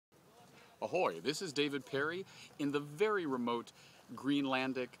Ahoy, this is David Perry in the very remote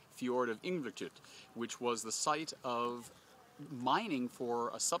Greenlandic fjord of Iviigtuut, which was the site of mining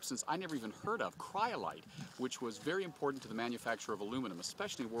for a substance I never even heard of, cryolite, which was very important to the manufacture of aluminum,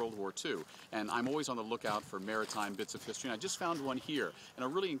 especially in World War II. And I'm always on the lookout for maritime bits of history, and I just found one here, and a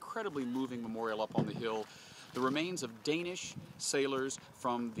really incredibly moving memorial up on the hill. The remains of Danish sailors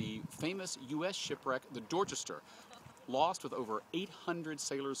from the famous U.S. shipwreck, the Dorchester, lost with over 800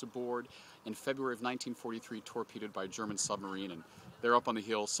 sailors aboard in February of 1943, torpedoed by a German submarine, and they're up on the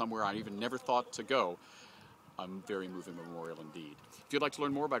hill somewhere I even never thought to go. A very moving memorial indeed. If you'd like to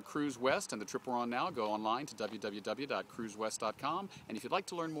learn more about CruiseWest and the trip we're on now, go online to www.cruisewest.com, and if you'd like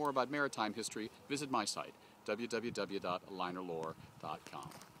to learn more about maritime history, visit my site, www.linerlore.com.